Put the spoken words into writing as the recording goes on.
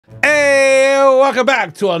welcome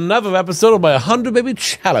back to another episode of my 100 Baby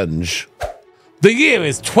Challenge. The year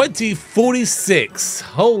is 2046.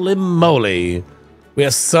 Holy moly. We are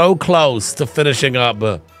so close to finishing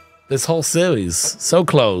up this whole series. So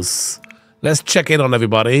close. Let's check in on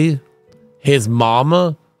everybody. Here's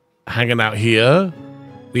Mom hanging out here.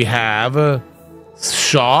 We have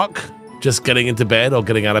Shark just getting into bed or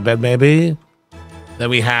getting out of bed maybe. Then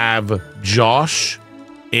we have Josh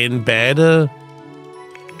in bed.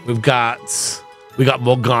 We got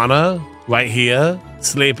Morgana right here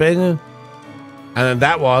sleeping. And then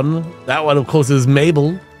that one of course is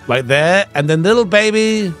Mabel right there. And then little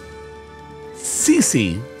baby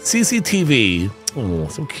CCTV. Oh,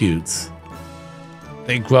 so cute.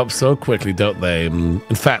 They grow up so quickly, don't they? In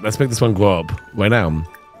fact, let's make this one grow up right now.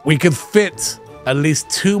 We could fit at least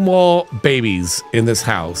 2 more babies in this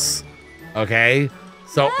house. Okay?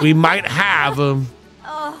 So we might have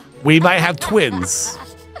twins.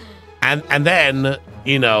 And then,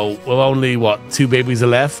 you know, we're only, what, 2 babies are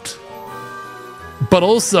left? But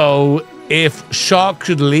also, if Shark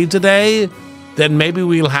should leave today, then maybe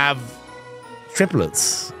we'll have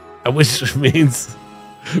triplets. Which means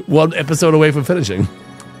 1 episode away from finishing.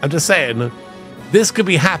 I'm just saying, this could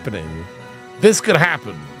be happening. This could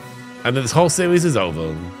happen. And then this whole series is over.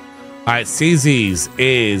 All right, CZ's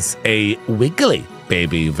is a wiggly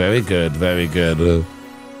baby. Very good, very good.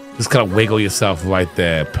 Just kind of wiggle yourself right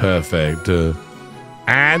there. Perfect.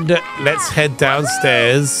 And let's head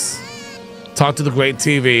downstairs, talk to the great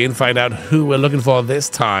TV, and find out who we're looking for this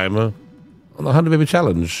time on the 100 Baby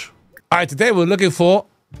Challenge. All right, today we're looking for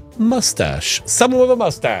mustache. Someone with a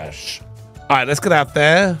mustache. All right, let's get out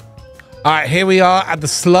there. All right, here we are at the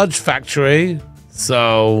sludge factory.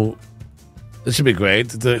 So this should be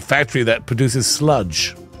great. It's a factory that produces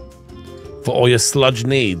sludge for all your sludge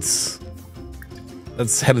needs.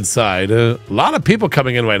 Let's head inside. A lot of people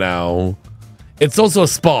coming in right now. It's also a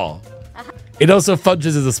spa. It also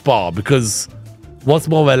functions as a spa because what's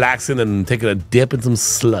more relaxing than taking a dip in some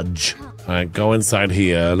sludge? All right, go inside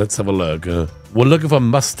here. Let's have a look. We're looking for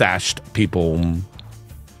mustached people.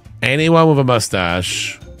 Anyone with a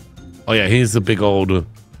mustache. Oh yeah, here's the big old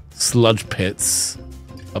sludge pits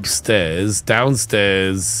upstairs.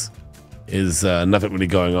 Downstairs is nothing really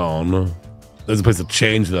going on. There's a place to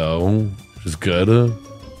change though, which is good.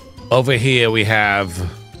 Over here we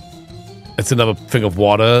have, it's another thing of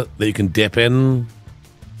water that you can dip in.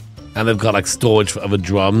 And they've got like storage for other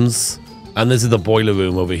drums. And this is the boiler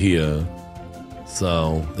room over here.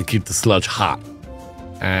 So they keep the sludge hot.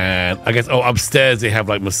 And I guess, upstairs they have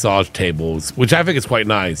like massage tables, which I think is quite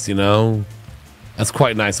nice, you know? That's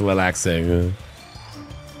quite nice and relaxing.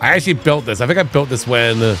 I actually built this. I think I built this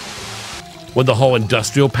when the whole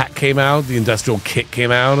industrial pack came out, the industrial kit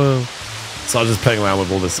came out. So I was just playing around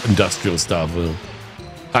with all this industrial stuff. All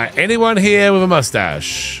right, anyone here with a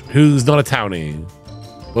mustache who's not a townie?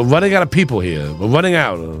 We're running out of people here. We're running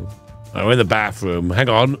out. All right, we're in the bathroom. Hang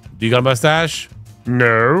on. Do you got a mustache?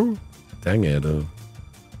 No. Dang it.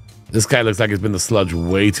 This guy looks like he's been in the sludge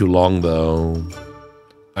way too long, though. All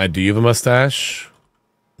right, do you have a mustache?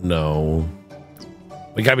 No.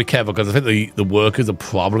 We gotta be careful because I think the workers are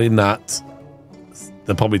probably not.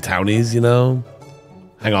 They're probably townies, you know?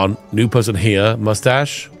 Hang on. New person here.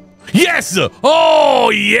 Mustache? Yes!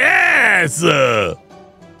 Oh, yes!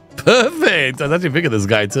 Perfect. I was actually thinking of this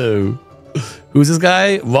guy, too. Who's this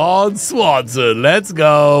guy? Ron Swanson. Let's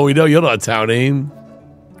go. We know you're not a townie.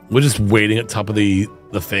 We're just waiting at top of the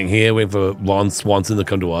thing here, waiting for Ron Swanson to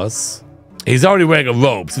come to us. He's already wearing a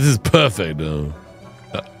robe, so this is perfect.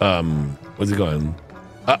 Where's he going?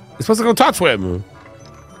 You're supposed to go talk to him.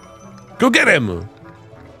 Go get him.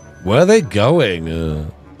 Where are they going? Are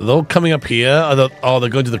they all coming up here? They're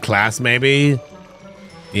going to the class, maybe?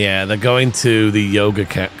 Yeah, they're going to the yoga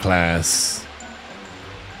class.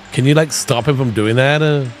 Can you, like, stop him from doing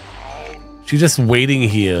that? She's just waiting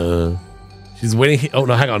here. She's waiting. Oh,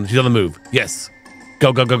 no, hang on. She's on the move. Yes.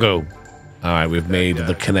 Go, go, go, go. All right, we've made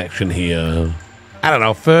the connection here. I don't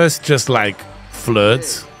know. First, just, like,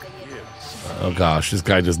 flirt. Oh, gosh. This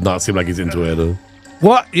guy does not seem like he's into it.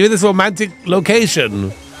 What? You're in this romantic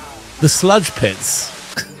location? The sludge pits.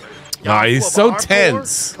 Oh, he's so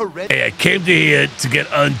tense. Hey, I came to here to get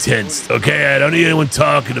untensed, okay? I don't need anyone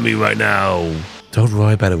talking to me right now. Don't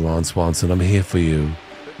worry about it, Ron Swanson. I'm here for you.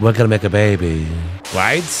 We're gonna make a baby.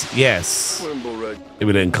 Right? Yes. Maybe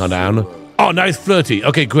we didn't calm down. Oh, now he's flirty.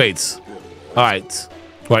 Okay, great. All right.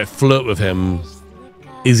 Right, flirt with him.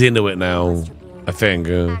 He's into it now, I think.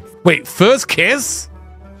 Wait, first kiss?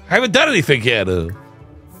 I haven't done anything yet.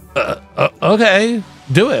 Okay,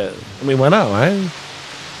 do it. I mean, why not, right?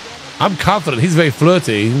 I'm confident. He's very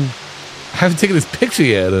flirty. I haven't taken his picture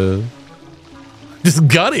yet. Just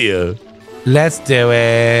got here. Let's do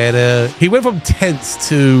it. He went from tense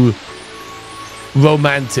to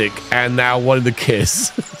romantic and now wanting to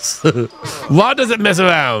kiss. Ron doesn't mess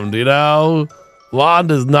around, you know? Ron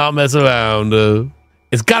does not mess around.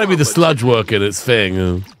 It's got to be the sludge working its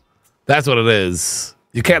thing. That's what it is.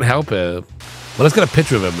 You can't help it. Well, let's get a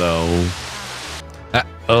picture of him, though.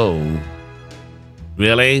 Oh.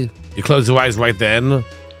 Really? You close your eyes right then?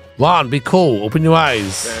 Ron, be cool. Open your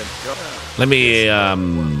eyes. Let me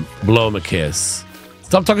blow him a kiss.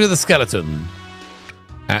 Stop talking to the skeleton.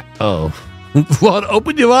 Oh. Ron,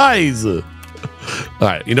 open your eyes. All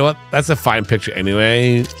right, you know what? That's a fine picture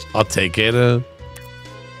anyway. I'll take it. Even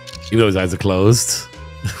though his eyes are closed.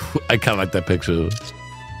 I kind of like that picture.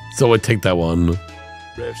 So I take that one.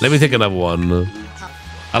 Let me take another one.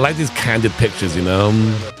 I like these candid pictures, you know?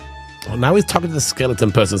 Oh, now he's talking to the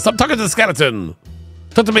skeleton person. Stop talking to the skeleton.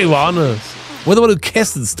 Talk to me, Ron. We're the one who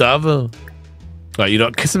kissed and stuff. All right, you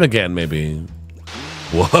know, kiss him again, maybe.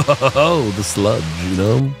 Whoa, the sludge, you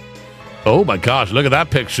know? Oh my gosh, look at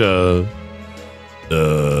that picture.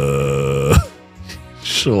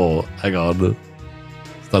 Sure, hang on.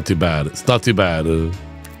 It's not too bad. It's not too bad.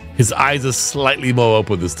 His eyes are slightly more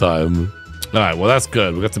open this time. All right, well, that's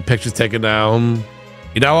good. We got some pictures taken down.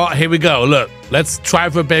 You know what? Here we go. Look, let's try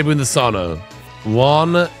for a baby in the sauna.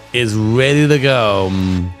 One is ready to go.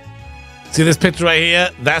 See this picture right here?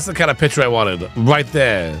 That's the kind of picture I wanted. Right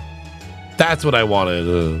there. That's what I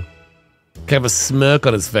wanted. Have a smirk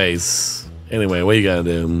on his face. Anyway, what are you gonna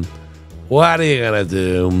do? What are you gonna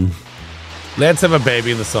do? Let's have a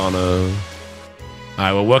baby in the sauna. All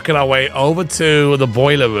right, we're working our way over to the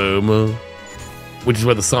boiler room, which is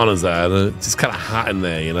where the sauna's at. It's just kind of hot in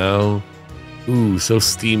there, you know? Ooh, so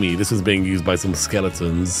steamy. This was being used by some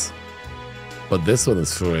skeletons. But this one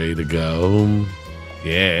is free to go.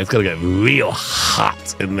 Yeah, it's gonna get real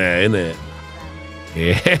hot in there, isn't it?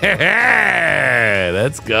 Yeah,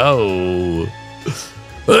 let's go.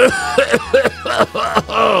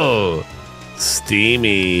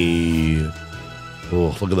 Steamy.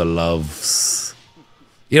 Oh, look at the loves.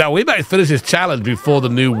 You know, we might finish this challenge before the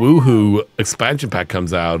new Woohoo expansion pack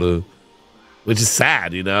comes out, which is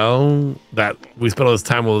sad, you know, that we spent all this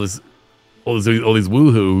time with all these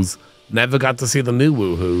Woohoos, never got to see the new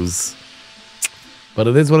Woohoos. But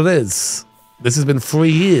it is what it is. This has been 3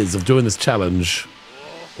 years of doing this challenge.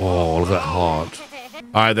 Oh, look at that heart.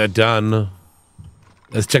 All right, they're done.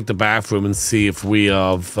 Let's check the bathroom and see if we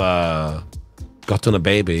have gotten a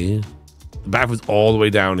baby. The bathroom's all the way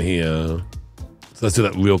down here. So let's do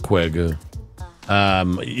that real quick. You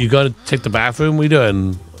gotta check the bathroom? What are you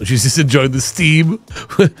doing? She's just enjoying the steam.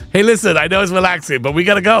 Hey, listen, I know it's relaxing, but we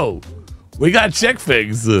gotta go. We gotta check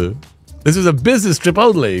things. This is a business trip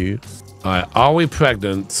only. All right, are we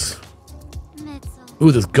pregnant?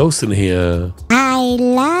 Ooh, there's ghosts in here. I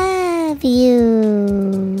love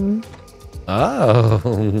you. Oh,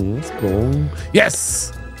 that's cool.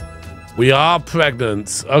 Yes, we are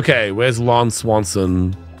pregnant. Okay, where's Lon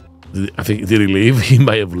Swanson? I think, did he leave? He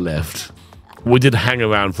may have left. We did hang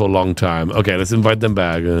around for a long time. Okay, let's invite them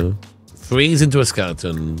back. Freeze into a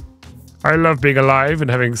skeleton. I love being alive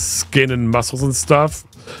and having skin and muscles and stuff.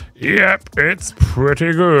 Yep, it's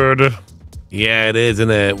pretty good. Yeah, it is,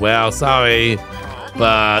 isn't it? Well, sorry,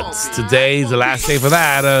 but today's the last day for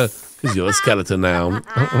that, because you're a skeleton now.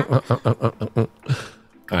 All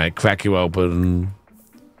right, crack you open.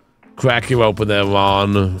 Crack you open there,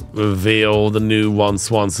 Ron. Reveal the new Ron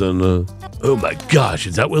Swanson. Oh my gosh,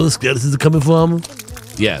 is that where the skeletons are coming from?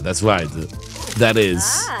 Yeah, that's right. That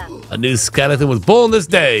is. A new skeleton was born this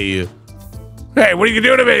day. Hey, what are you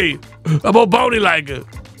doing to me? I'm all bony-like.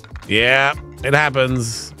 Yeah, it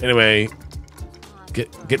happens. Anyway,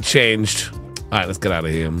 get changed. All right, let's get out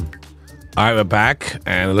of here. All right, we're back,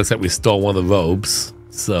 and it looks like we stole one of the robes.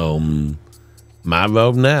 So, my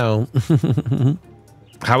robe now.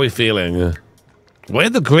 How are we feeling?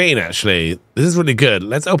 Where's the green, actually? This is really good.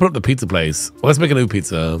 Let's open up the pizza place. Well, let's make a new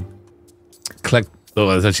pizza. Collect. Oh,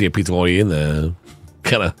 there's actually a pizza already in there.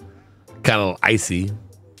 Kind of icy.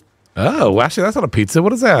 Oh, actually, that's not a pizza.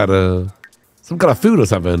 What is that? Some kind of food or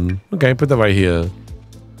something. Okay, put that right here.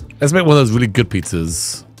 Let's make one of those really good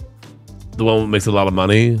pizzas. The one that makes a lot of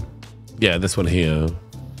money. Yeah, this one here.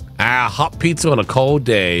 Ah, hot pizza on a cold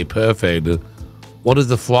day. Perfect. What does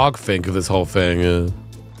the frog think of this whole thing?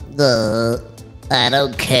 I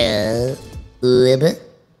don't care. Ribbit.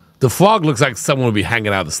 The frog looks like someone would be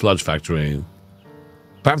hanging out at the sludge factory.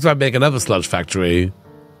 Perhaps if I make another sludge factory,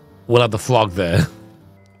 we'll have the frog there.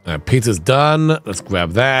 Pizza's done. Let's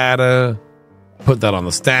grab that. Put that on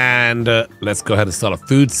the stand. Let's go ahead and start a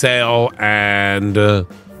food sale and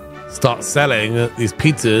start selling these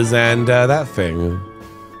pizzas and that thing.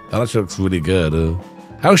 That actually looks really good.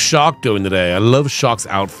 How's Shark doing today? I love Shark's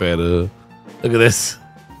outfit. Look at this.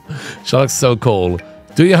 Shark's so cool.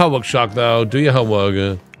 Do your homework, Shark, though. Do your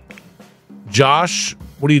homework. Josh,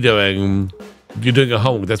 what are you doing? You're doing your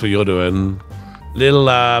homework. That's what you're doing.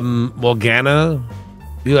 Little Morgana,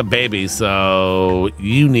 you're a baby, so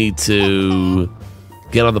you need to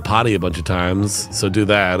get on the potty a bunch of times. So do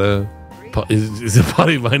that. Is the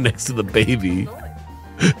potty right next to the baby?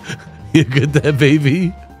 You good there,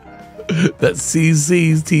 baby? That's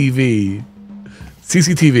CCTV.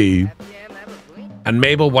 CCTV. And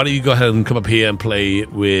Mabel, why don't you go ahead and come up here and play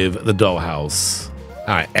with the dollhouse? All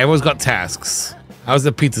right, everyone's got tasks. How's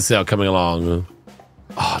the pizza sale coming along?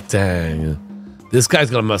 Oh, dang. This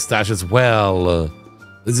guy's got a mustache as well.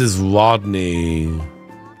 This is Rodney.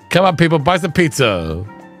 Come on, people, buy some pizza.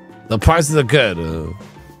 The prices are good.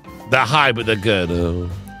 They're high, but they're good. All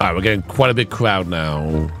right, we're getting quite a big crowd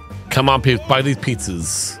now. Come on, people, buy these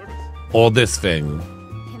pizzas. Or this thing.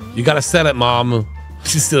 You gotta sell it, Mom.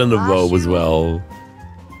 She's still in the robe as well.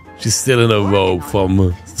 She's still in a robe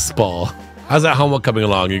from Spa. How's that homework coming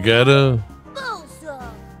along? You good?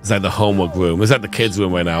 It's like the homework room. It's like the kids'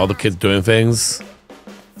 room right now. All the kids doing things.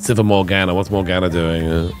 Except for Morgana. What's Morgana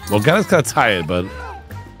doing? Morgana's kind of tired, but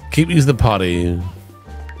keep using the potty.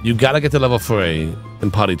 You gotta get to level 3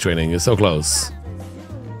 in potty training. You're so close.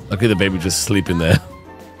 Luckily the baby just sleeping there.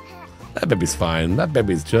 That baby's fine. That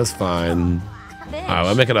baby's just fine. Alright,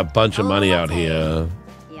 we're making a bunch of money out here,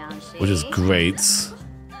 which is great. So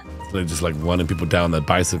they're just like running people down that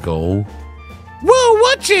bicycle. Whoa,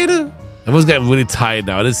 watch it! Everyone's getting really tired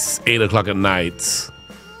now. It is 8 o'clock at night.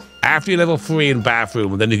 After you level 3 in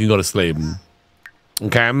bathroom, then you can go to sleep.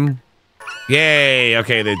 Okay? Yay!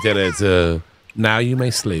 Okay, they did it. Now you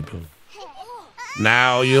may sleep.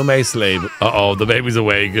 Now you may sleep. Uh-oh, the baby's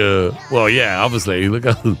awake. Well, yeah, obviously. Look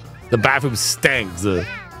at the bathroom stinks.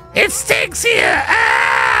 It stinks here!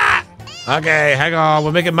 Ah! Okay, hang on.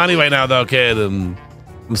 We're making money right now, though, kid. I'm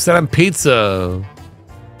selling pizza.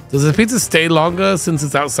 Does the pizza stay longer since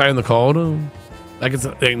it's outside in the cold? Like it's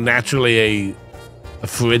like naturally a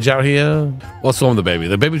fridge out here? What's wrong with the baby?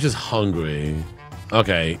 The baby's just hungry.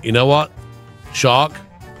 Okay, you know what? Shark,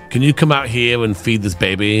 can you come out here and feed this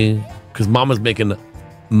baby? Because Mama's making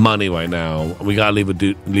money right now. We gotta leave her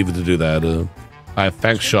to do that. All right,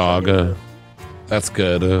 thanks, Shark. That's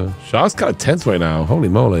good. Shark's kind of tense right now. Holy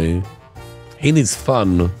moly. He needs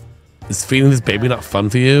fun. Is feeding this baby not fun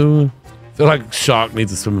for you? I feel like Shark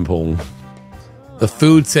needs a swimming pool. The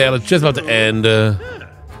food sale is just about to end.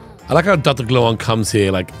 I like how DrGluon comes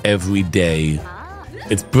here like every day.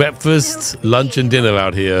 It's breakfast, lunch, and dinner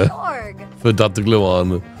out here for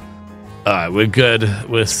DrGluon. All right, we're good.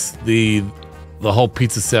 The whole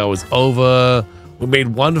pizza sale is over. We made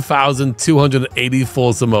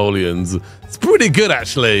 1,284 simoleons. It's pretty good,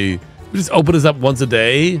 actually. We just open this up once a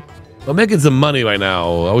day. We're making some money right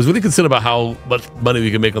now. I was really concerned about how much money we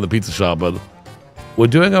can make on the pizza shop, but we're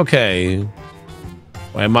doing okay.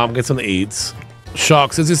 My mom gets something to eat.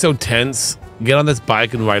 Shark, since you're so tense, get on this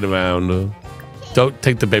bike and ride around. Don't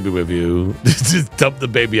take the baby with you. Just dump the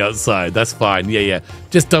baby outside. That's fine. Yeah.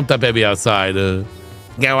 Just dump that baby outside.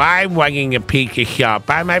 Now I'm running a pizza shop.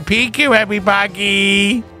 Buy my pizza,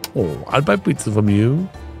 everybody. Oh, I'd buy pizza from you.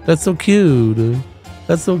 That's so cute.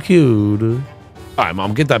 That's so cute. All right,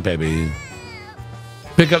 Mom, get that baby.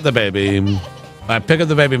 Pick up the baby. All right, pick up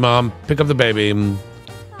the baby, Mom. Pick up the baby.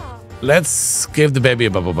 Let's give the baby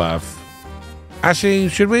a bubble bath. Actually,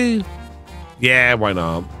 should we? Yeah, why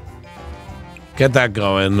not? Get that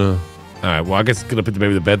going. All right, well, I guess I'm gonna put the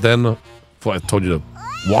baby to bed then. Before I told you to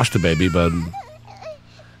wash the baby, but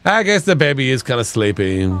I guess the baby is kind of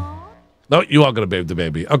sleepy. No, you are gonna bathe the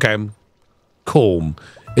baby. Okay, cool.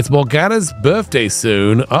 It's Morgana's birthday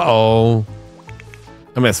soon. Uh-oh.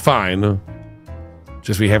 I mean, it's fine.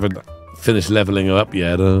 Just we haven't finished leveling her up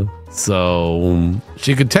yet. So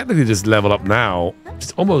she could technically just level up now.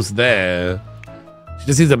 She's almost there. She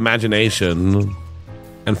just needs imagination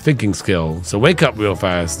and thinking skill. So wake up real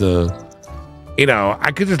fast. You know,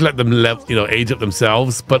 I could just let them age up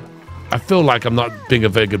themselves, but I feel like I'm not being a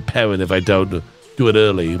very good parent if I don't do it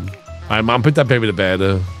early. All right, Mom, put that baby to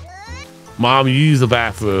bed. Mom, you use the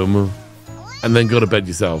bathroom and then go to bed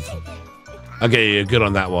yourself. Okay, you're good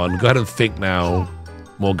on that one. Go ahead and think now.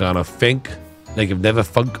 Morgana, think like you've never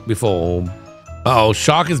thunk before. Uh-oh,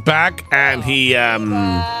 Shark is back and he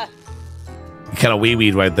kind of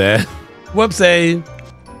wee-weed right there. Whoopsie.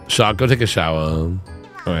 Shark, go take a shower. All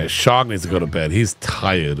right, Shark needs to go to bed. He's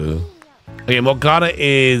tired. Okay, Morgana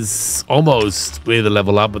is almost ready to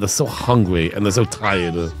level up, but they're so hungry and they're so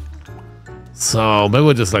tired. So maybe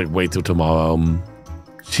we'll just like wait till tomorrow.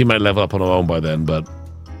 She might level up on her own by then, but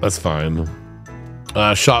that's fine.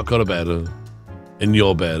 Shark, go to bed. In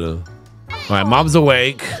your bed. All right, mom's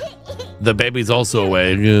awake. The baby's also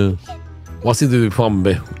awake. What seems to be the problem?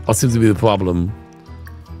 What seems to be the problem?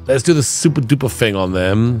 Let's do the super duper thing on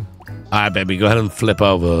them. All right, baby, go ahead and flip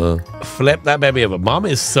over. Flip that baby over. Mom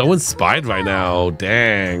is so inspired right now.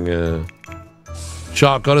 Dang.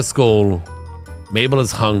 Shark, go to school. Mabel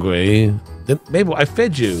is hungry. Mabel, I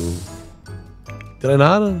fed you. Did I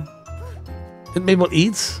not? Did Mabel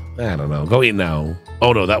eat? I don't know. Go eat now.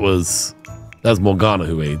 Oh no, that was Morgana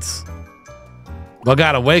who eats.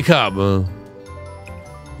 Morgana, wake up.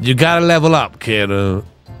 You gotta level up, kid.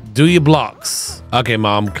 Do your blocks. Okay,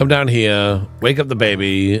 mom, come down here. Wake up the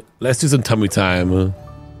baby. Let's do some tummy time. They're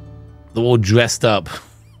all dressed up.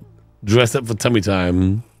 Dressed up for tummy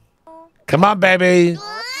time. Come on, baby.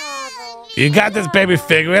 You got this, baby.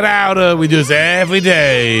 Figure it out. We do this every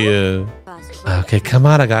day. Okay, come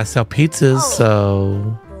on. I gotta sell pizzas,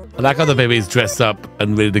 so... I like how the baby's dressed up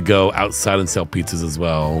and ready to go outside and sell pizzas as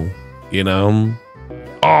well. You know?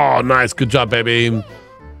 Oh, nice. Good job, baby.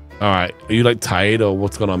 All right. Are you like tired or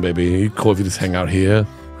what's going on, baby? Are you cool if you just hang out here?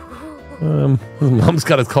 Mom's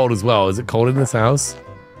got it cold as well. Is it cold in this house?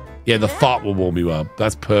 Yeah, the fart will warm you up.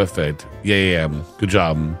 That's perfect. Yeah. Good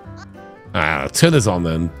job. Turn this on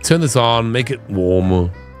then. Turn this on. Make it warm. All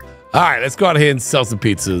right. Let's go out here and sell some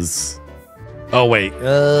pizzas. Oh, wait.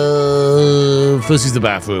 First use the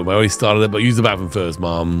bathroom. I already started it, but use the bathroom first,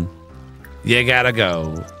 Mom. You gotta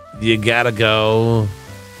go. You gotta go.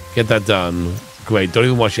 Get that done. Great. Don't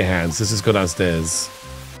even wash your hands. Let's just go downstairs.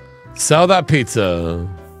 Sell that pizza.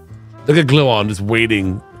 Look at DrGluon just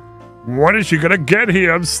waiting. When is she gonna get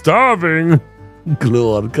here? I'm starving.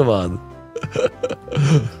 DrGluon, come on.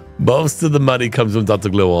 Most of the money comes from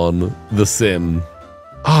DrGluon, the sim.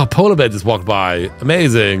 Oh, Polar Bear just walked by.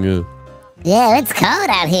 Amazing. Yeah, it's cold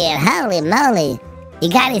out here. Holy moly. You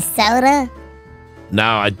got any soda? No,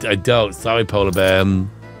 I don't. Sorry, Polar Bear.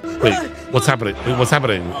 Wait, what's happening? Wait, what's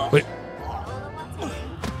happening? Wait.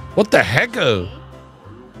 What the heck?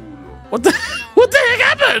 What the heck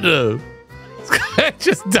happened? This guy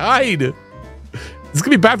just died. This is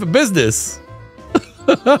gonna be bad for business.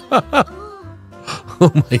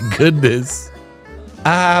 Oh my goodness.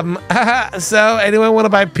 So anyone want to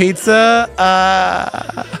buy pizza?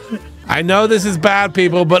 I know this is bad,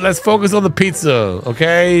 people, but let's focus on the pizza,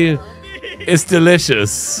 okay? It's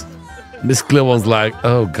delicious. Miss DrGluon's like,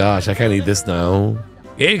 oh gosh, I can't eat this now.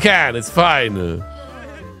 Yeah, you can, it's fine.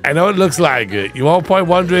 I know it looks like it. You all point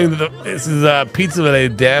wondering that this is a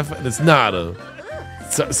pizza-related death, and it's not.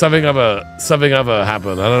 Something other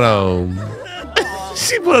happened. I don't know.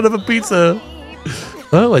 She put another pizza.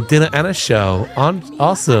 Oh, a dinner and a show.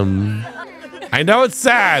 Awesome. I know it's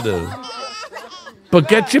sad, but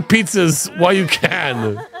get your pizzas while you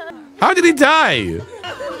can. How did he die?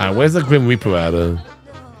 Where's the Grim Reaper at?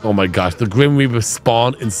 Oh my gosh, the Grim Reaper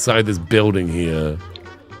spawned inside this building here.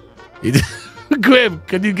 Grim,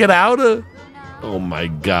 can you get out? Oh my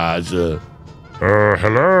gosh.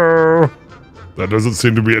 Hello? There doesn't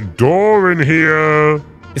seem to be a door in here.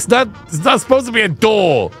 It's not supposed to be a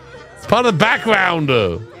door. It's part of the background.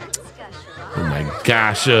 Oh my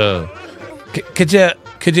gosh. Could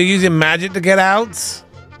you use your magic to get out? Just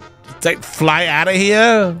like fly out of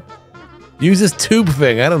here? Use this tube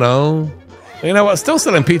thing, I don't know. You know what, still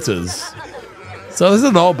selling pizzas. So this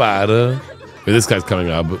isn't all bad. This guy's coming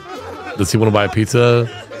up. Does he want to buy a pizza?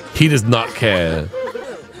 He does not care.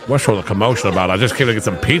 What's all the commotion about? I just came to get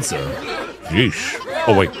some pizza. Yeesh.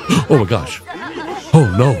 Oh wait, oh my gosh.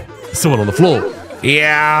 Oh no, there's someone on the floor.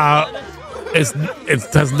 Yeah, it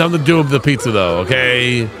has nothing to do with the pizza though,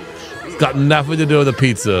 okay? It's got nothing to do with the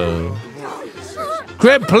pizza.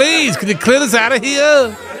 Grim, please, can you clear this out of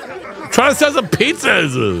here? I'm trying to sell some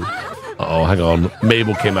pizzas. Uh-oh, hang on.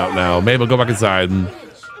 Mabel came out now. Mabel, go back inside.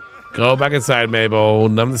 Go back inside, Mabel.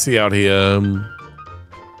 Nothing to see out here.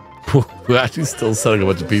 We're actually still selling a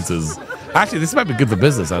bunch of pizzas. Actually, this might be good for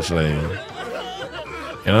business, actually.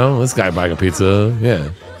 You know, this guy buying a pizza.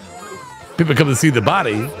 Yeah. People come to see the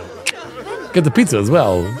body. Get the pizza as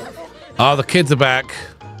well. Oh, the kids are back.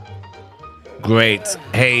 Great.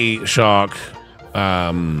 Hey, Shark.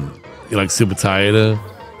 You're like super tired?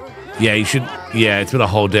 Yeah, you should. Yeah, it's been a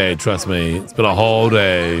whole day. Trust me. It's been a whole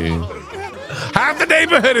day. Half the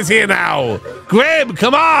neighborhood is here now. Grim,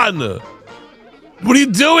 come on. What are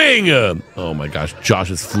you doing? Oh my gosh, Josh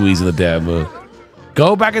is freezing to death.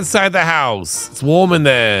 Go back inside the house. It's warm in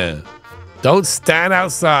there. Don't stand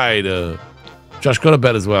outside. Josh, go to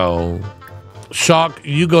bed as well. Shark,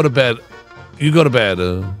 you go to bed. You go to bed.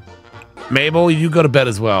 Mabel, you go to bed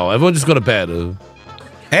as well. Everyone just go to bed.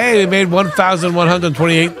 Hey, we made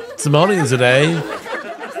 1,128 simoleons today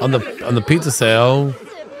on the pizza sale.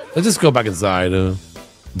 Let's just go back inside.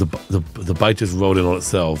 The bike just rode in on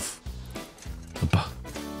itself.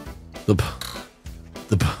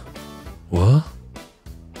 What?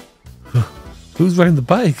 Who's riding the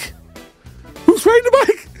bike? Who's riding the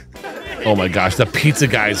bike? Oh my gosh, the pizza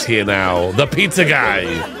guy's here now. The pizza guy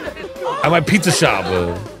at my pizza shop.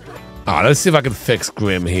 Let's see if I can fix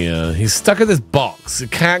Grim here. He's stuck in this box. He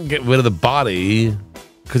can't get rid of the body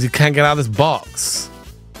because he can't get out of this box.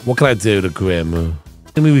 What can I do to Grim?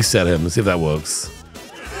 Let me reset him. Let's see if that works.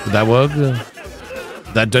 Did that work?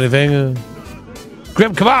 Did that do anything?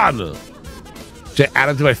 Grim, come on! Should I add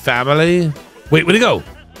him to my family? Wait, where'd he go?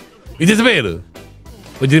 He disappeared.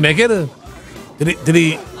 Wait, did he make it? Did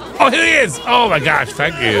he? Oh, here he is! Oh my gosh,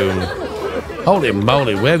 thank you. Holy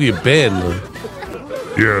moly, where have you been?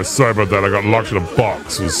 Yeah, sorry about that. I got locked in a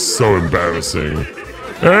box. It was so embarrassing.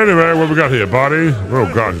 Anyway, what we got here, buddy? Oh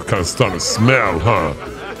god, it's kind of starting to smell, huh?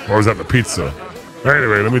 Or is that the pizza?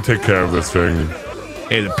 Anyway, let me take care of this thing.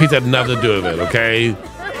 Hey, the pizza had nothing to do with it, okay?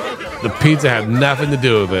 The pizza had nothing to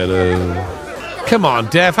do with it. Come on,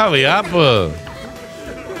 Def, hurry up.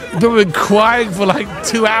 You've been crying for like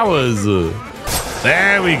 2 hours.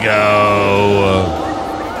 There we go.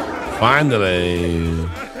 Finally.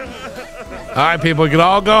 All right, people, we can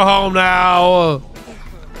all go home now. All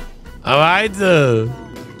right.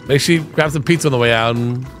 Make sure you grab some pizza on the way out.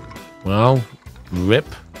 Well, rip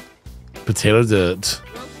potato dirt.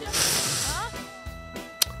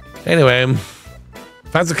 Anyway,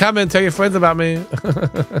 thanks for coming. Tell your friends about me.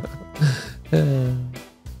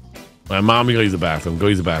 My mom, you go use the bathroom. Go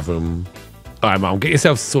use the bathroom. All right, Mom, get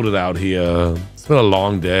yourself sorted out here. It's been a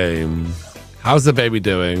long day. How's the baby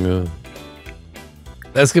doing?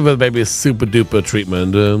 Let's give the baby a super duper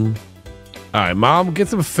treatment. All right, Mom, get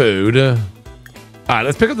some food. All right,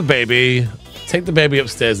 let's pick up the baby. Take the baby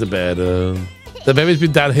upstairs to bed. The baby's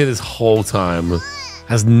been down here this whole time.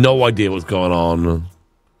 Has no idea what's going on.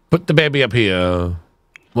 Put the baby up here.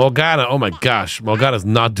 Morgana, oh my gosh. Morgana's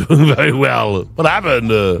not doing very well. What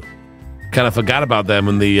happened? Kind of forgot about them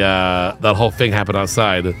when that whole thing happened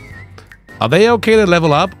outside. Are they okay to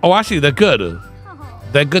level up? Oh, actually, they're good.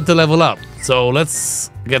 They're good to level up. So let's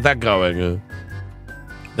get that going.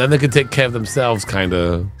 Then they can take care of themselves, kind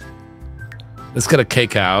of. Let's get a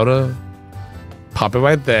cake out. Pop it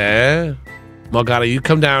right there. Morgana, you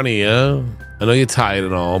come down here. I know you're tired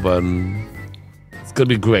and all, but it's going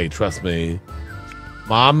to be great. Trust me.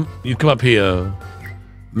 Mom, you come up here.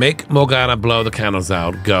 Make Morgana blow the candles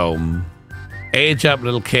out. Go. Age up,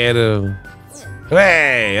 little kid.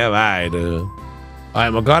 Hey, all right. All right,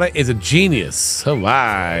 Morgana is a genius. All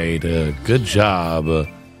right. Good job.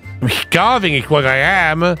 I'm starving is what I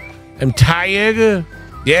am. I'm tired.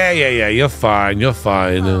 Yeah. You're fine. You're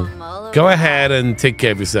fine. Go ahead and take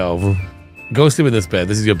care of yourself. Go sleep in this bed.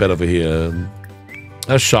 This is your bed over here.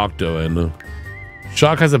 How's Shark doing?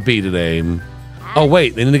 Shark has a B today. Oh,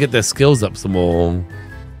 wait. They need to get their skills up some more.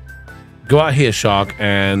 Go out here, Shark,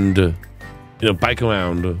 and, bike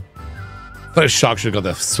around. I thought Shark should have got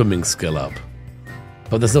their swimming skill up.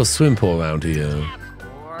 But there's no swimming pool around here.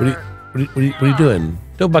 What are you doing?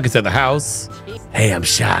 No buckets at the house. Hey, I'm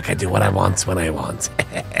Shark. I do what I want when I want.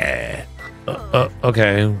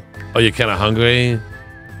 Okay. Oh, you're kind of hungry?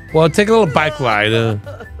 Well, take a little bike ride.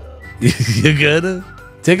 You good?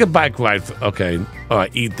 Take a bike ride. Okay. All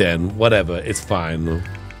right, eat then. Whatever. It's fine.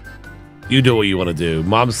 You do what you want to do.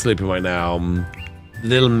 Mom's sleeping right now.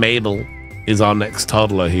 Little Mabel is our next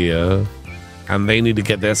toddler here. And they need to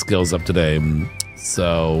get their skills up today.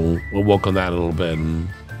 So we'll work on that a little bit.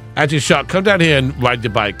 Actually, Shark, come down here and ride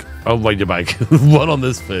your bike. Oh, ride your bike. Run on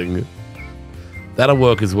this thing. That'll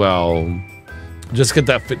work as well. Just get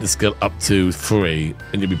that fitness skill up to 3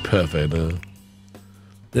 and you'll be perfect.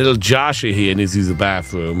 Little Joshua here needs to use the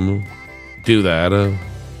bathroom. Do that.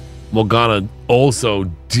 Morgana also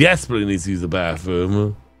desperately needs to use the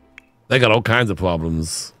bathroom. They got all kinds of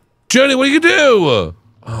problems. Journey, what do you do?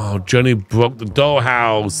 Oh, Journey broke the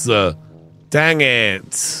dollhouse. Dang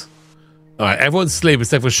it. All right, everyone's sleep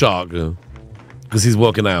except for Shark. Because he's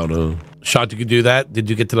working out. Shark, you can do that? Did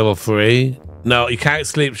you get to level 3? No, you can't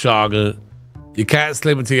sleep, Shark. You can't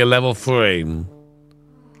sleep until you're level 3.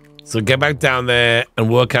 So get back down there and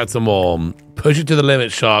work out some more. Push it to the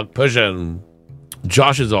limit, Shark. Push it.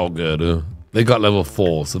 Josh is all good. They got level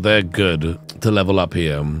 4, so they're good to level up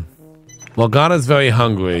here. Morgana's very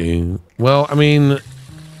hungry. Well, I mean,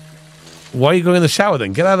 why are you going in the shower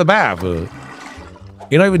then? Get out of the bath.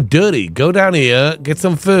 You're not even dirty. Go down here, get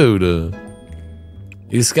some food.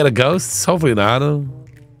 You scared of ghosts? Hopefully not.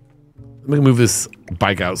 Let me move this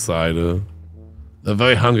bike outside. They're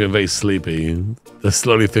very hungry and very sleepy. They're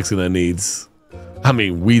slowly fixing their needs. I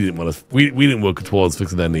mean, we didn't want to. We didn't work towards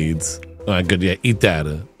fixing their needs. All right, good. Yeah, eat that.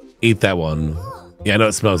 Eat that one. Yeah, I know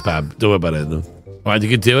it smells bad. Don't worry about it. All right,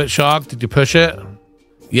 did you do it, Shark? Did you push it?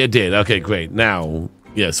 Yeah, it did. Okay, great. Now,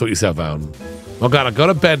 yeah, sort yourself out. Oh God, go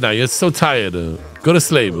to bed now. You're so tired. Go to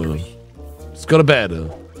sleep. Just go to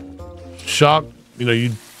bed. Shark, you know,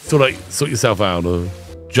 you sort yourself out.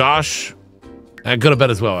 Josh, and go to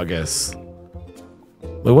bed as well, I guess.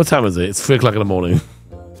 Wait, what time is it? It's 3 o'clock in the morning.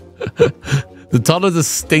 The toddlers are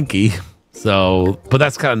stinky, so, but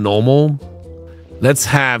that's kind of normal. Let's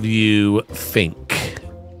have you think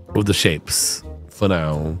with the shapes for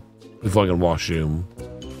now before I can wash you.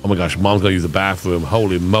 Oh my gosh, mom's gonna use the bathroom.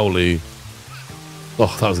 Holy moly.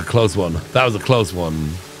 Oh, that was a close one. That was a close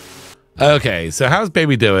one. Okay, so how's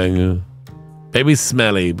baby doing? Baby's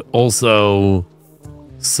smelly, but also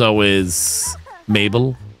so is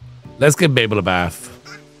Mabel. Let's give Mabel a bath.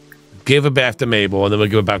 Give a bath to Mabel, and then we'll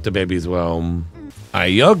give a bath to baby as well. All right,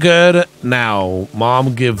 you're good. Now,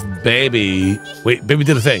 mom give baby... Wait, baby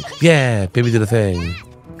did a thing. Yeah, baby did a thing.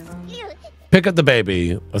 Pick up the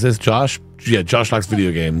baby. Was this Josh? Yeah, Josh likes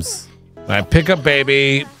video games. All right, pick up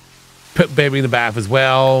baby. Put baby in the bath as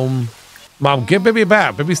well. Mom, give baby a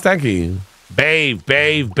bath. Baby's stanky. Babe,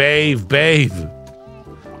 babe, babe, babe.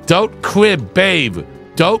 Don't crib, babe.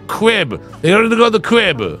 Don't crib. They don't need to go to the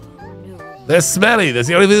crib. They're smelly. That's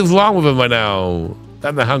the only thing that's wrong with them right now.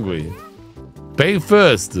 And they're hungry. Bathe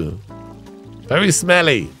first. Very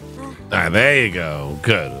smelly. All right, there you go.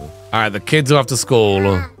 Good. All right, the kids are off to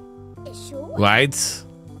school. Right?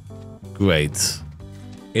 Great.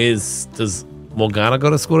 Does Morgana go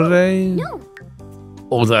to school today? No.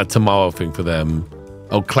 Or was that a tomorrow thing for them?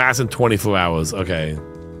 Oh, class in 24 hours. Okay.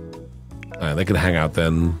 All right, they can hang out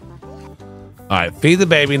then. All right, feed the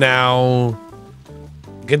baby now.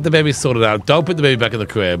 Get the baby sorted out. Don't put the baby back in the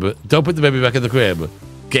crib. Don't put the baby back in the crib.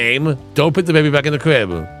 Game, don't put the baby back in the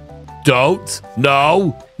crib. Don't.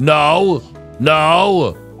 No. No.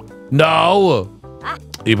 No. No.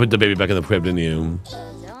 You put the baby back in the crib, didn't you?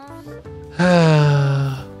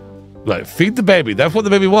 Right, feed the baby. That's what the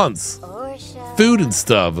baby wants. Food and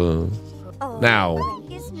stuff. Now,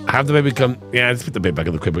 have the baby come. Yeah, just put the baby back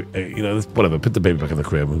in the crib. You know, whatever. Put the baby back in the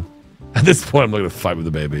crib. At this point, I'm not going to fight with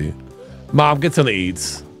the baby. Mom, get something to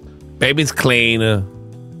eat. Baby's clean.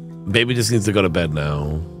 Baby just needs to go to bed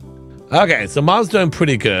now. Okay, so mom's doing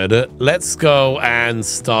pretty good. Let's go and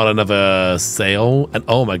start another sale. And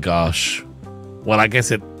oh my gosh. Well, I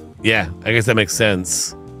guess I guess that makes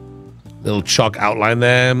sense. Little chalk outline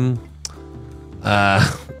there.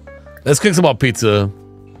 Let's cook some more pizza.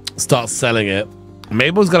 Start selling it.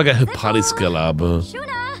 Mabel's gotta get her party skill up.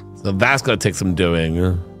 So that's gonna take some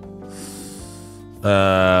doing.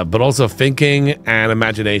 But also thinking and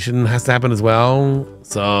imagination has to happen as well.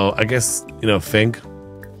 So I guess, you know, think.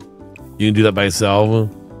 You can do that by yourself.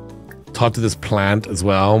 Talk to this plant as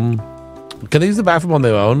well. Can they use the bathroom on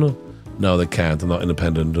their own? No, they can't. They're not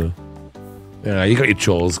independent. Yeah, you got your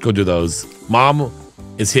chores. Go do those. Mom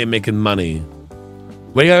is here making money.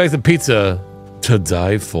 When you gotta make the pizza to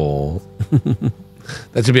die for.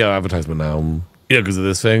 That should be our advertisement now. You know, because of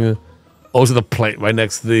this thing. Also the plate right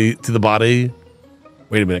next to the body.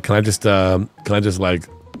 Wait a minute. Can I just like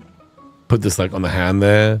put this like on the hand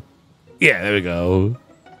there? Yeah, there we go.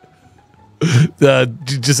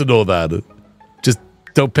 Just ignore that. Just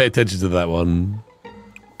don't pay attention to that one.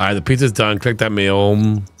 All right, the pizza's done. Click that meal.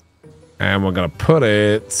 And we're going to put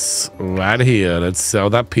it right here. Let's sell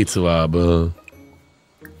that pizza up.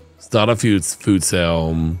 Start a food sale.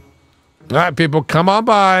 All right, people, come on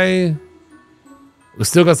by. We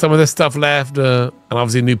still got some of this stuff left. And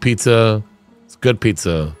obviously new pizza. It's good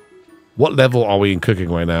pizza. What level are we in cooking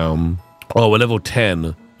right now? Oh, we're level 10.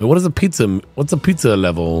 Wait, what is a pizza? What's a pizza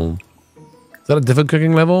level? Is that a different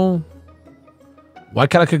cooking level? Why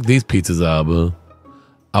can't I cook these pizzas up?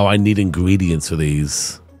 Oh, I need ingredients for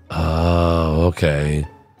these. Oh, okay.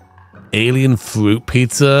 Alien fruit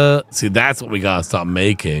pizza. See, that's what we gotta start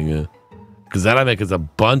making. Because that'll make us a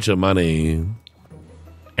bunch of money.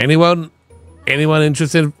 Anyone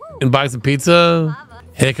interested in buying some pizza?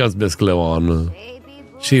 Here comes Miss DrGluon.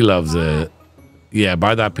 She loves it. Yeah,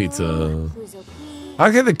 buy that pizza.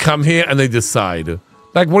 How can they come here and they decide?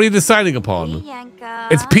 Like, what are you deciding upon?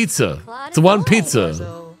 It's pizza. It's one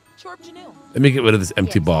pizza. Let me get rid of this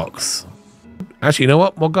empty box. Actually, you know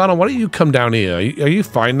what? Morgana, why don't you come down here? Are you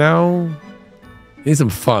fine now? You need some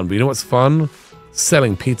fun, but you know what's fun?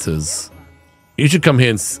 Selling pizzas. You should come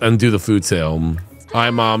here and do the food sale. All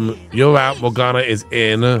right, Mom. You're out. Morgana is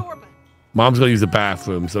in. Mom's going to use the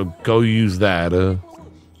bathroom, so go use that.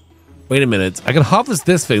 Wait a minute. I can harvest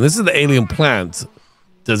this thing. This is the alien plant.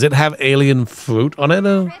 Does it have alien fruit on it?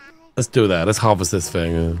 Let's do that. Let's harvest this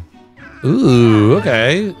thing. Ooh,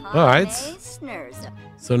 okay. All right.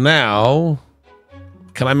 So now,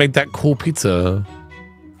 can I make that cool pizza?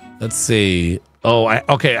 Let's see. Oh,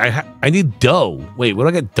 I need dough. Wait,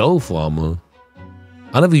 where do I get dough from?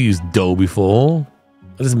 I never used dough before.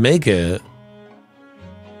 I just make it.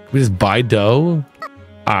 Can we just buy dough?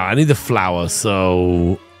 I need the flour.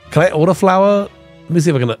 So can I order flour? Let me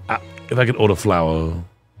see if I can order flour.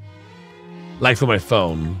 Like for my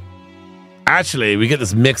phone. Actually, we get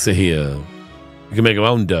this mixer here. We can make our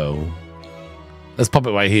own dough. Let's pop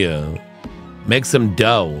it right here. Make some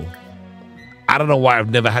dough. I don't know why I've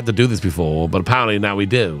never had to do this before, but apparently now we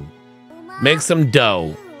do. Make some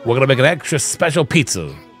dough. We're gonna make an extra special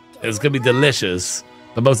pizza. It's gonna be delicious,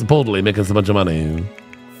 but most importantly, making a bunch of money.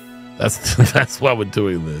 That's why we're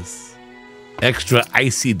doing this. Extra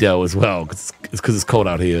icy dough as well, because it's cold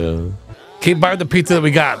out here. Keep buying the pizza that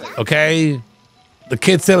we got, okay? The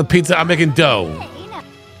kids selling pizza, I'm making dough.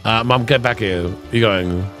 Mom, get back here. Where you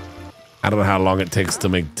going? I don't know how long it takes to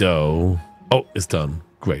make dough. Oh, it's done.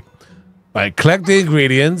 Great. All right, collect the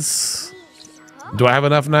ingredients. Do I have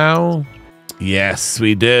enough now? Yes,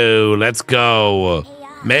 we do. Let's go.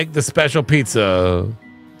 Make the special pizza.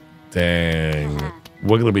 Dang.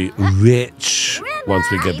 We're going to be rich once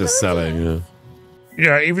we get this selling.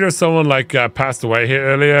 Yeah, even if someone like passed away here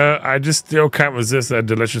earlier, I just still can't resist that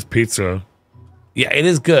delicious pizza. Yeah, it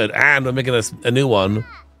is good. And we're making a new one.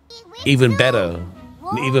 Even better.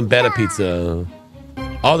 An even better pizza.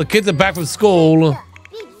 Oh, the kids are back from school.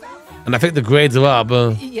 And I think the grades are up.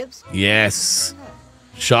 Yes.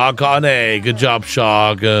 Shark got an A. Good job,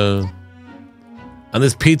 Shark. And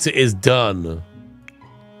this pizza is done.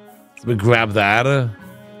 Let me grab that.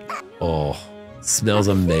 Oh, smells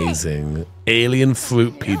amazing. Alien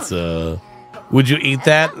fruit pizza. Would you eat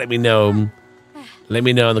that? Let me know. Let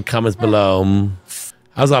me know in the comments below.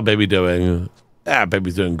 How's our baby doing? Ah,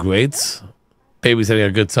 baby's doing great. Baby's having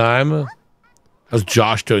a good time. How's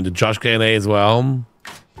Josh doing? Did Josh get an A as well?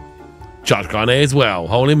 Josh got an A as well.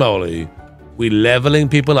 Holy moly. We leveling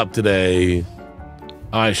people up today.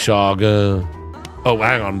 All right, Shark. Oh,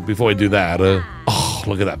 hang on. Before we do that. Oh,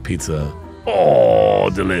 look at that pizza. Oh,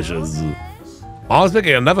 delicious. I was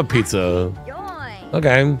making another pizza.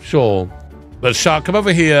 Okay, sure. But Shark, come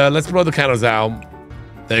over here. Let's blow the candles out.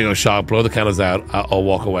 There you go, Shark. Blow the candles out. I'll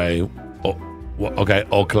walk away. Oh, okay.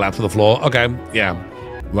 Or collapse to the floor. Okay, yeah.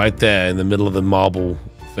 Right there in the middle of the marble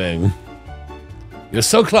thing. You're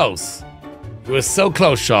so close. You were so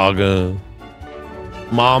close, Shark.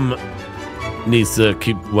 Mom needs to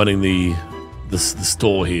keep running the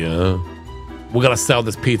store here. We're gonna sell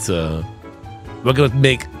this pizza. We're gonna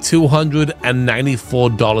make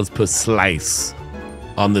 $294 per slice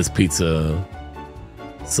on this pizza.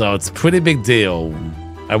 So it's a pretty big deal.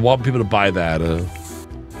 I want people to buy that.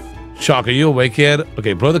 Shark, are you awake yet?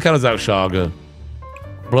 Okay, blow the candles out, Shark.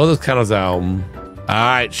 Blow those candles out. All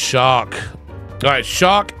right, Shark. All right,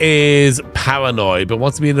 Shark is paranoid, but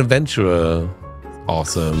wants to be an adventurer.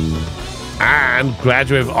 Awesome. And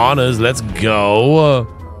graduate with honors. Let's go.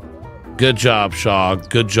 Good job, Shark.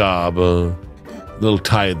 Good job. A little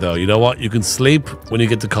tired, though. You know what? You can sleep when you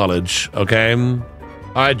get to college, okay? All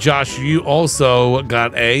right, Josh, you also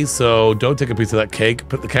got A, so don't take a piece of that cake.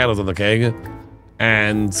 Put the candles on the cake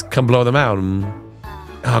and come blow them out.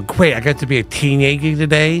 Oh, great. I got to be a teenager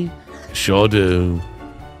today? Sure do.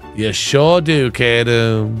 You sure do, kid.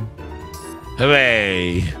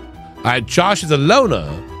 Hooray. All right, Josh is a loner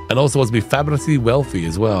and also wants to be fabulously wealthy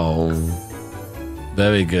as well.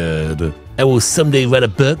 Very good. I will someday write a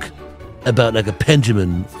book about like a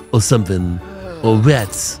pendulum or something. Or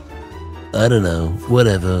rats. I don't know.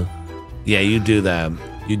 Whatever. Yeah, you do that.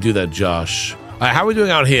 You do that, Josh. All right, how are we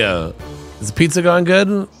doing out here? Is the pizza going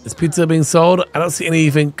good? Is pizza being sold? I don't see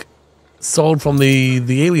anything sold from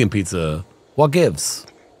the alien pizza. What gives?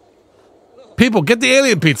 People, get the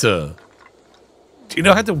alien pizza. Do you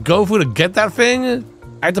know how to go through to get that thing?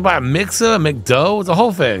 I had to buy a mixer and make dough. It's a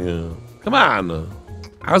whole thing. Come on.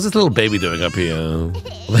 How's this little baby doing up here?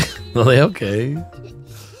 Are they okay?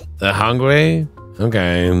 They're hungry?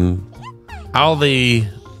 Okay. How are the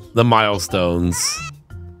milestones?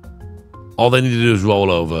 All they need to do is roll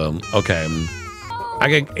over. Okay. I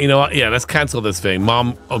can, you know what? Yeah, let's cancel this thing.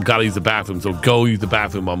 Mom, gotta use the bathroom, so go use the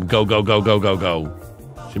bathroom, Mom. Go, go, go, go, go, go.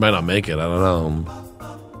 She might not make it. I don't know.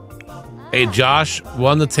 Hey, Josh, we're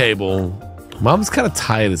on the table. Mom's kind of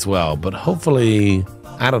tired as well, but hopefully,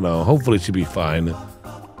 I don't know. Hopefully she'll be fine.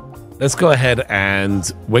 Let's go ahead and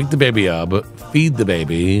wake the baby up, feed the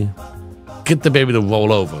baby, get the baby to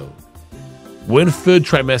roll over. We're in third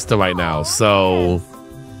trimester right now, so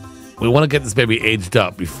we want to get this baby aged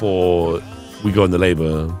up before we go into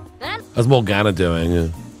labor. How's Morgana doing?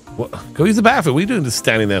 What? Go use the bathroom. What are you doing just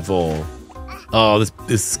standing there for? Oh,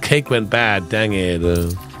 this cake went bad. Dang it.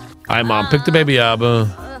 Hi, Mom. Pick the baby up.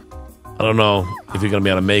 I don't know if you're going to be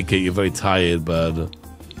able to make it. You're very tired, but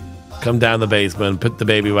come down the basement. Put the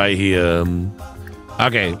baby right here.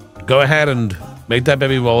 Okay, go ahead and make that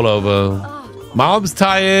baby roll over. Mom's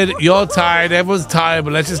tired. You're tired. Everyone's tired,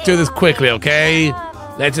 but let's just do this quickly, okay?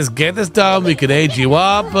 Let's just get this done. We can age you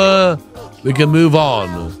up. We can move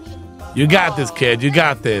on. You got this, kid. You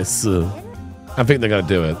got this. I think they're going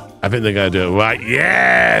to do it. I think they're going to do it right.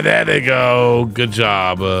 Yeah, there they go. Good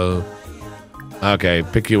job. Okay,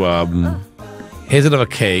 pick you up. Here's another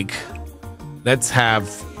cake. Let's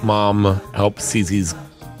have Mom help Cece's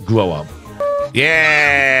grow up.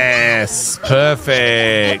 Yes,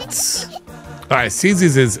 perfect. All right,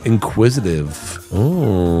 Cece's is inquisitive.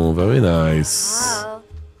 Oh, very nice.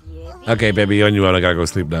 Okay, baby, you're on your own. I gotta go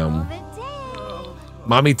sleep now.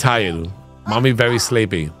 Mommy tired. Mommy very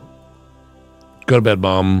sleepy. Go to bed,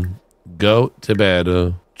 Mom. Go to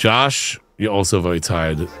bed. Josh, you're also very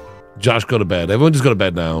tired. Josh, go to bed. Everyone just go to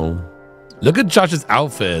bed now. Look at Josh's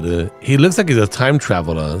outfit. He looks like he's a time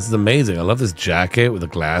traveler. This is amazing. I love this jacket with the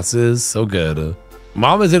glasses. So good.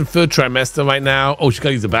 Mom is in third trimester right now. Oh, she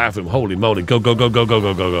gotta use the bathroom. Holy moly. Go, go, go, go, go,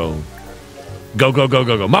 go, go, go. Go, go, go,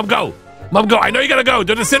 go, go. Mom, go. Mom, go. I know you gotta go.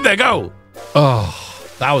 Don't just sit there. Go. Oh,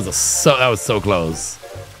 that was so close.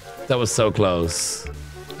 That was so close.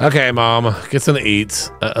 Okay, Mom. Get something to eat.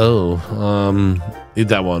 Eat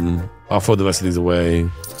that one. I'll throw the rest of these away.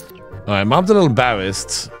 All right, Mom's a little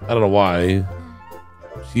embarrassed. I don't know why.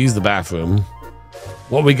 She used the bathroom.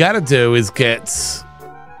 What we gotta do is get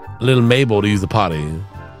little Mabel to use the potty.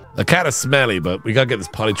 They're kind of smelly, but we gotta get this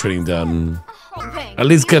potty training done. At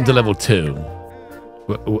least get them to level 2.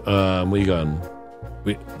 Where you going?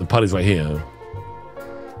 The potty's right here.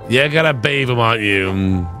 Yeah, gotta bathe them, aren't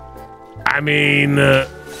you? I mean,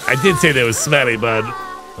 I did say they were smelly, but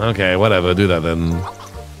okay, whatever. Do that then.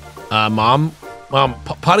 Mom,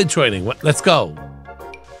 potty training. Let's go.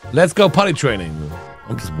 Let's go potty training.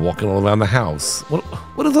 I'm just walking all around the house.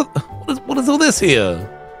 What is all this here?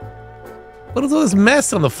 What is all this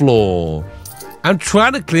mess on the floor? I'm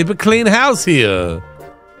trying to keep a clean house here.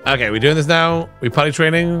 Okay, we doing this now? We potty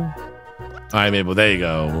training? All right, Mabel, there you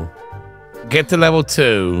go. Get to level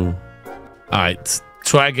 2. All right,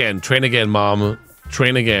 try again. Train again, Mom.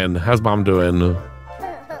 Train again. How's Mom doing?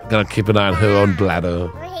 Gotta keep an eye on her own bladder.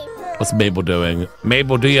 What's Mabel doing?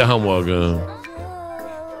 Mabel, do your homework.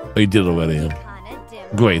 Oh, you did it already.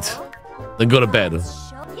 Great. Then go to bed.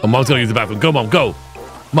 Oh, Mom's gonna use the bathroom. Go, Mom, go.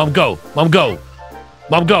 Mom, go. Mom, go.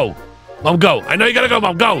 Mom, go. Mom, go. I know you gotta go,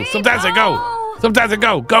 Mom. Go. Sometimes I go. Sometimes I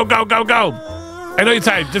go. Go, go, go, go. I know you're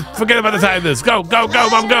tired. Just forget about the tiredness. Go, go, go,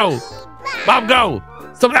 Mom, go. Mom, go.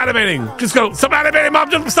 Stop animating. Just go. Stop animating, Mom.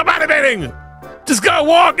 Just stop animating. Just go.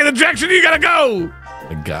 Walk in the direction you gotta go.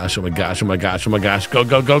 Oh my gosh. Oh my gosh. Oh my gosh. Oh my gosh. Go,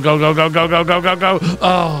 go, go, go, go, go, go, go, go, go, go.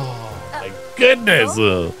 Oh my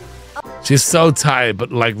goodness. She's so tired,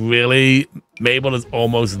 but like really, Mabel is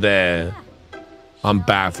almost there on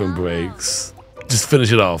bathroom breaks. Just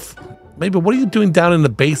finish it off. Mabel, what are you doing down in the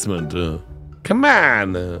basement? Come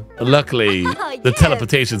on. Luckily, the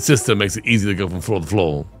teleportation system makes it easy to go from floor to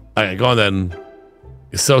floor. Okay, go on then.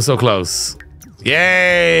 You're so close.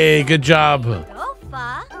 Yay! Good job.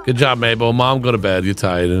 Good job, Mabel. Mom, go to bed. You're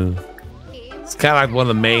tired. It's kind of like one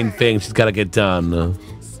of the main things she's got to get done.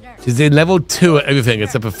 She's in level 2 at everything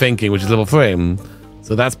except for thinking, which is level 3.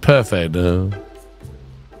 So that's perfect.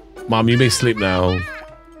 Mom, you may sleep now.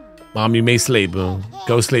 Mom, you may sleep.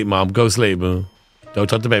 Go sleep, Mom. Go sleep. Don't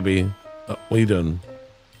touch the baby. What are you doing?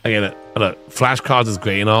 Again, look, flashcards is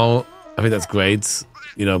great and all. I think that's great.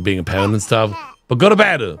 You know, being a parent and stuff. But go to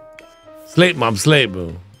bed. Sleep, Mom. Sleep.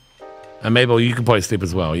 And Mabel, you can probably sleep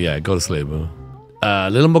as well. Yeah, go to sleep.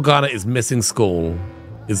 Little Morgana is missing school.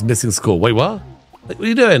 Wait, what? What are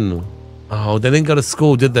you doing? Oh, they didn't go to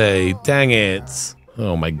school, did they? Dang it.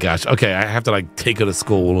 Oh my gosh. Okay, I have to like take her to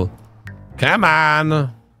school. Come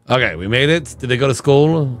on. Okay, we made it. Did they go to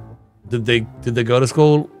school? Did they go to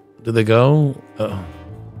school? Did they go?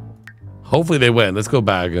 Hopefully they went. Let's go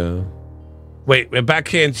back. Wait, we're back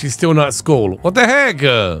here and she's still not at school. What the heck?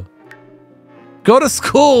 Go to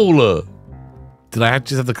school. Did I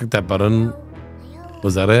just have to click that button?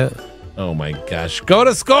 Was that it? Oh my gosh. Go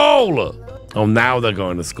to school. Oh, now they're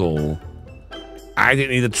going to school. I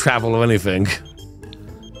didn't need to travel or anything.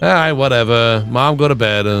 All right, whatever. Mom, go to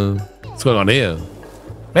bed. What's going on here?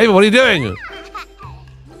 Mabel, what are you doing?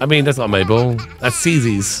 I mean, that's not Mabel. That's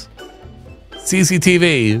CC's.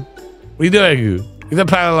 CCTV. What What are you doing? Leave that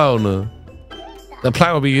plant alone. That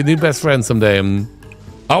plant will be your new best friend someday.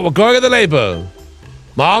 Oh, we're going to the labor.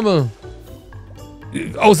 Mom? Oh,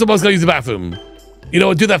 someone's gonna use the bathroom. You know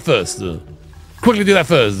what? Do that first. Quickly do that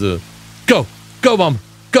first. Go. Go, Mom.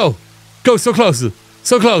 Go. Go, so close.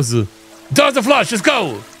 So close. Doors are flush. Let's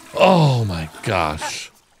go. Oh, my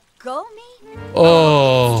gosh. Go me?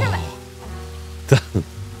 Oh.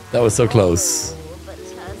 That was so close.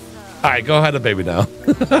 All right, go have the baby now.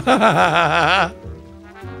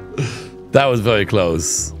 That was very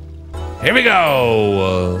close. Here we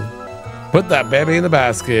go. Put that baby in the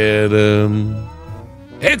basket.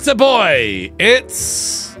 It's a boy.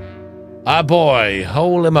 It's a boy.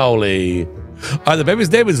 Holy moly. The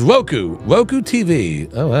baby's name is Roku. Roku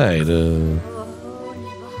TV. All right.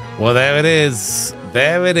 Well, there it is.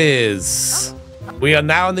 There it is. We are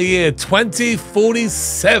now in the year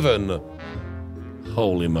 2047.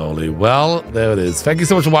 Holy moly. Well, there it is. Thank you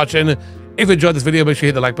so much for watching. If you enjoyed this video, make sure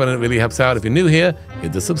you hit the like button. It really helps out. If you're new here,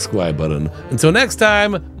 hit the subscribe button. Until next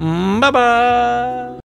time, bye-bye.